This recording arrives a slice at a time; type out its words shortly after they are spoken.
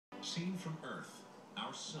Seen from Earth,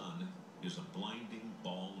 our sun is a blinding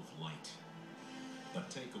ball of light.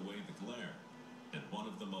 But take away the glare, and one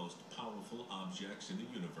of the most powerful objects in the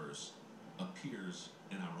universe appears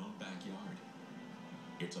in our own backyard.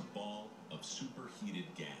 It's a ball of superheated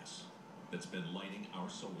gas that's been lighting our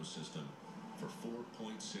solar system for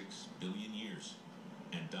 4.6 billion years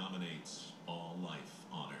and dominates all life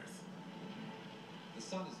on Earth. The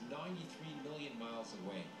sun is 93 million miles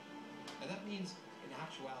away, and that means in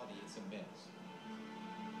actuality it's immense.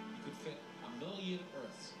 You could fit 1 million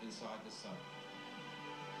Earths inside the sun.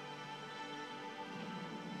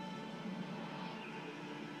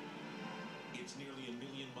 It's nearly 1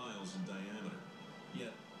 million miles in diameter,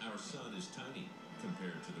 yet our sun is tiny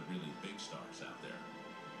compared to the really big stars out there.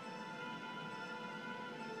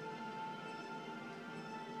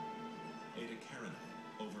 Eta Carinae,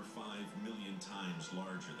 over 5 million times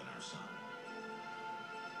larger than our sun.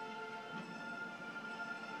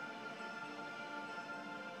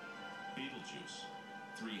 Betelgeuse,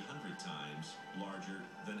 300 times larger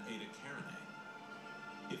than Eta Carinae.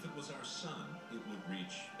 If it was our sun, it would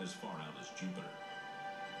reach as far out as Jupiter.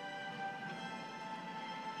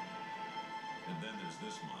 And then there's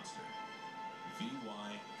this monster,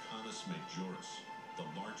 VY Canis Majoris, the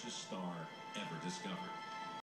largest star ever discovered.